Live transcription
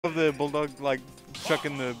of the bulldog like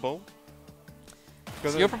chucking the ball?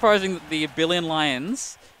 So you're proposing that the billion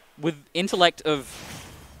lions, with intellect of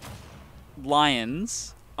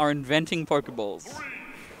lions, are inventing Pokeballs.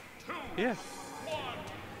 Yeah.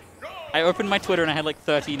 I opened my Twitter and I had like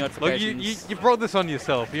 30 notifications. Look, you brought this on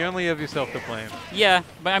yourself. You only have yourself to blame. Yeah,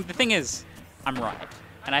 but the thing is, I'm right,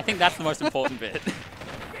 and I think that's the most important bit.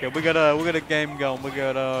 Yeah, we got a game going. We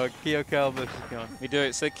got KyoKyle versus Gun. We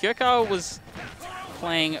do. So KyoKyle was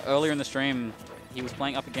playing earlier in the stream. He was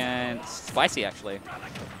playing up against Spicy, actually.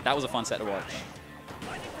 That was a fun set to watch.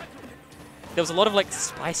 There was a lot of like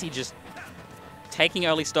Spicy just taking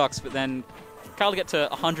early stocks, but then Kyle to get to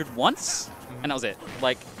 100 once, and that was it.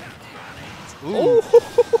 Like, ooh,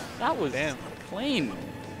 that was clean.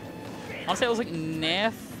 I'll say it was like Nair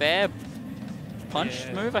Fair punch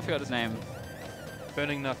move. I forgot his name.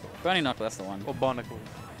 Burning Knuckle. Burning Knuckle, that's the one. Or Barnacle.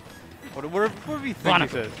 Whatever you think he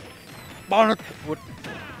says. Barnacle.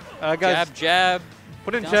 Guys, jab, jab.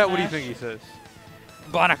 Put in chat what do you think he says.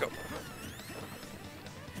 Barnacle.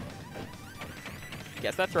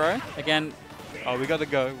 Gets that throw. Again. Oh, we got to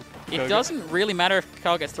go. It doesn't really matter if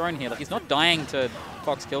Kyle gets thrown here. Like, he's not dying to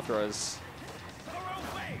Fox kill throws.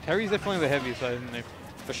 Terry's definitely the heaviest side, isn't he?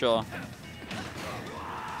 For sure.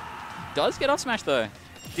 Does get off smash, though.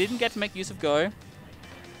 Didn't get to make use of go.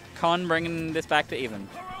 Con bringing this back to even.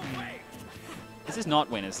 This is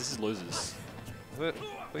not winners. This is losers. What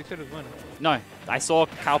you said it was winners? No. I saw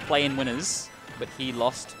Kyle play in winners, but he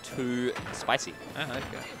lost to Spicy. Oh,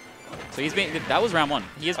 okay. So he's been... That was round one.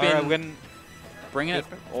 He has been bringing it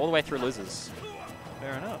all the way through losers.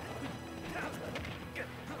 Fair enough.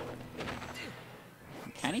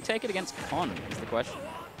 Can he take it against Con, is the question.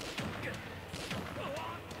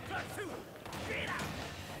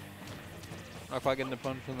 Not quite getting the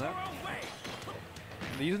punch from that.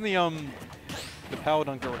 They're using the power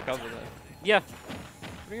dunk to recover that. Yeah.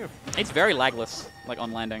 It's very lagless, like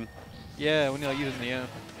on landing. Yeah, when you're like using the air.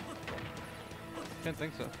 Can't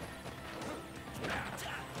think so.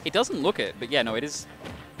 It doesn't look it, but yeah, no, it is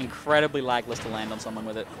incredibly lagless to land on someone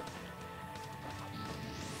with it.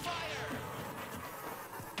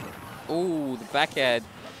 Ooh, the back air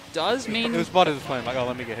does mean... It was spotted as playing, like, oh,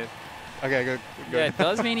 let me get hit. Okay, go. Yeah, it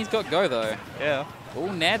does mean he's got go, though. Yeah.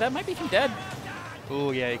 Ooh, Nair, that might be him dead.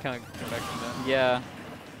 Ooh, yeah, he can't come back from that. Yeah.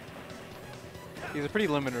 He's a pretty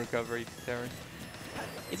limited recovery, Terry.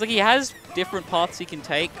 It's like he has different paths he can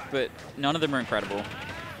take, but none of them are incredible.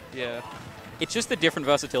 Yeah. It's just the different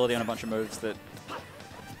versatility on a bunch of moves that,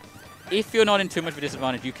 if you're not in too much of a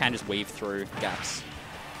disadvantage, you can just weave through gaps.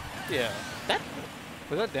 Yeah. That...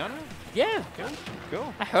 Was that down air? Yeah.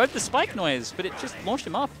 Cool. I heard the spike noise, but it just launched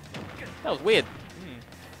him up. That was weird.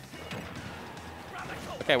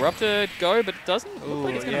 Okay, we're up to go, but it doesn't look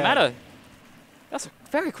like it's going to matter. That's a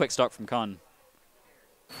very quick stock from Con.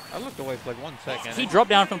 I looked away for like 1 second. He dropped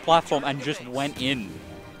down from the platform and just went in.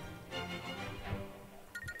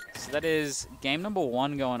 So that is game number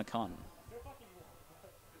 1 going to Con.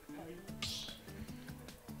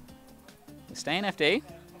 We stay in FD.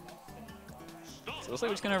 So it looks like we're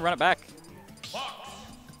just going to run it back.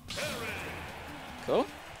 Cool.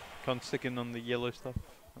 Con's sticking on the yellow stuff.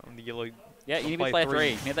 On the yellow. Yeah, you need to play 3.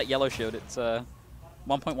 You need that yellow shield. It's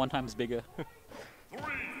 1.1 times bigger. 3,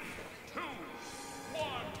 2, 1,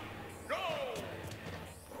 go!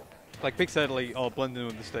 Like pixelated, oh, blend in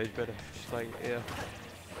with the stage better. Just like, yeah.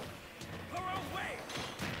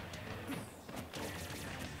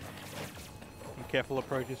 Some careful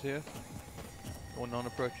approaches here. Or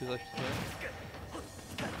non-approaches, I should say.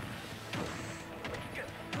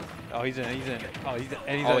 Oh, he's in.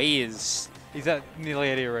 Oh, he is. He's at nearly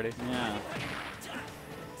 80 already. Yeah.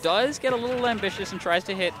 Does get a little ambitious and tries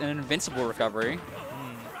to hit an invincible recovery.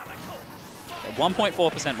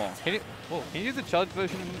 1.4% more. Can you use the charge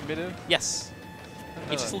version in mid-air? Yes.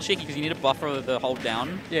 It's just a little cheeky because you need to buffer the hold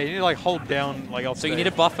down. Yeah, you need to like hold down like off. So you need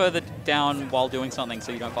to buffer the down while doing something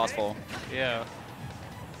so you don't fast fall. Yeah.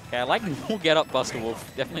 Okay, I like more get up Buster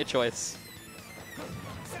Wolf. Definitely a choice.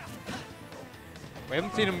 We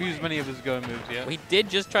haven't seen him use many of his go moves yet. Well, he did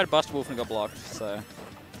just try to Buster Wolf and got blocked, so.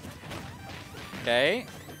 Okay.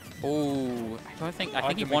 Ooh, I think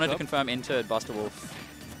he wanted to confirm into Buster Wolf.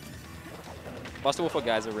 Buster Wolf or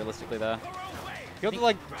Geyser realistically there. He got to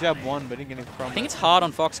like jab 1, but he didn't get it from I think it's hard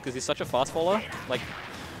on Fox because he's such a fast faller. Like,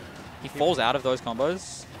 he falls out of those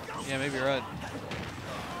combos. Yeah, maybe you're right.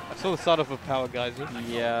 I saw the start of a power Geyser.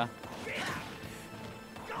 Yeah.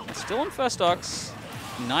 Still on first stocks.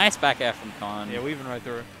 Nice back air from Con. Yeah, weaving right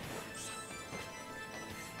through.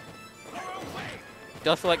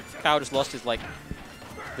 Does feel like Kyle just lost his, like,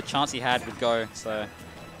 the chance he had with go, so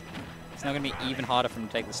it's now going to be even harder for him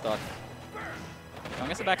to take the stock. Con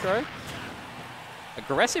gets the back throw.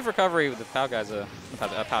 Aggressive recovery with the power geyser.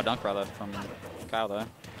 Power dunk, rather, from Kyle, though.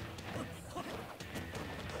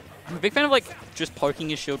 I'm a big fan of, like, just poking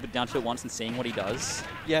his shield with down tilt once and seeing what he does.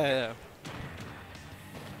 Yeah.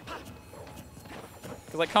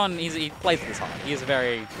 Because, like, Con, he plays this hard. He is a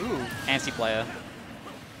very antsy player.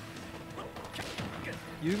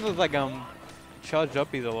 Using those, like, charged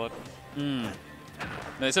uppies a lot. No,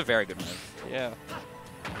 it's a very good move. Yeah.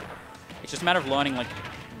 It's just a matter of learning, like,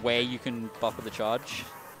 where you can buffer the charge.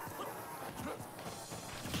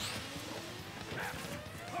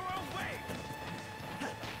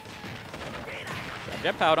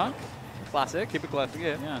 Jab power dunk. Classic. Keep it classic,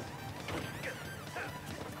 yeah. Yeah.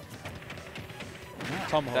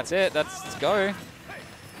 Tomahawk. That's it. Let's go.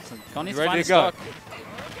 So Connie's Ready finding to go. stock.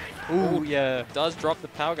 Ooh, yeah. Does drop the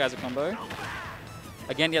power geyser combo.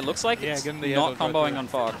 Again, yeah, looks like it's not comboing on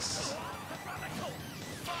Fox.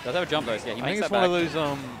 Does have a jump though, so yeah, he I makes think it's that one back. of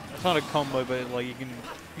those, it's not a combo, but like you can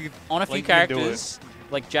on a few characters,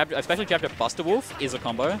 like especially jab to Buster Wolf is a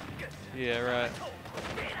combo. Yeah, right.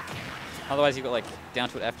 Otherwise, you've got like down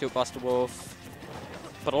to an F tilt Buster Wolf.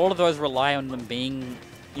 But all of those rely on them being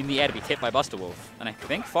in the air to be hit by Buster Wolf. And I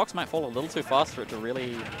think Fox might fall a little too fast for it to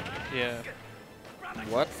really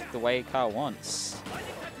work the way Kyle wants.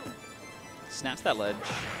 Snaps that ledge.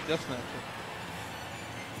 Just snaps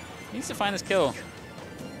it. Needs to find this kill.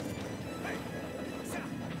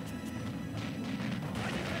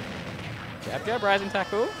 Jab, jab, rising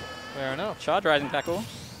tackle. Fair enough. Charge, rising tackle.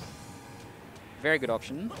 Very good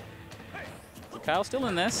option. So Kyle's still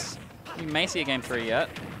in this. We may see a game 3 yet.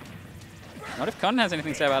 Not if Con has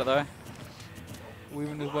anything to say about it, though.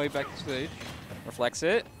 Weaving his way back to stage. Reflects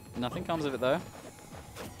it. Nothing comes of it, though.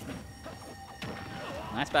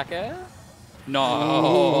 Nice back air.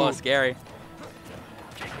 No, scary.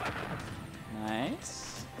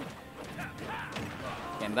 Nice.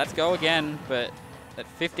 Again, let's go again, but at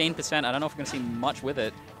 15%, I don't know if we're going to see much with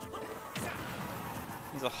it.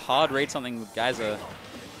 He's a hard read something with Geyser.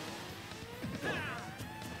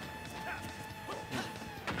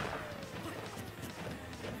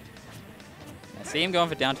 I see him going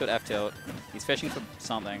for down tilt F tilt. He's fishing for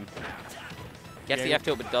something. Gets the F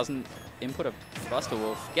tilt, but doesn't input a Buster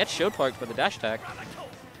Wolf. Gets shield poke for the dash attack.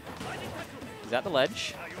 He's at the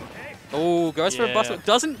ledge. Oh, goes for a Buster Wolf.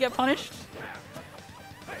 Doesn't get punished.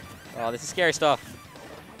 Oh, this is scary stuff.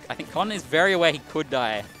 I think Con is very aware he could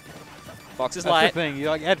die. Fox is light. That's the thing. You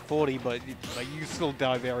like add 40, but you still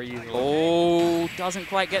die very easily. Oh, doesn't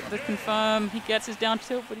quite get the confirm. He gets his down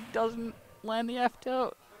tilt, but he doesn't land the F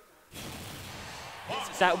tilt.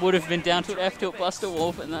 That would have been down to an F tilt Buster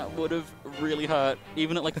Wolf, and that would have really hurt.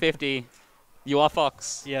 Even at like 50, you are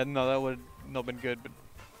Fox. Yeah, no, that would not been good, but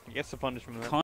he gets the punishment.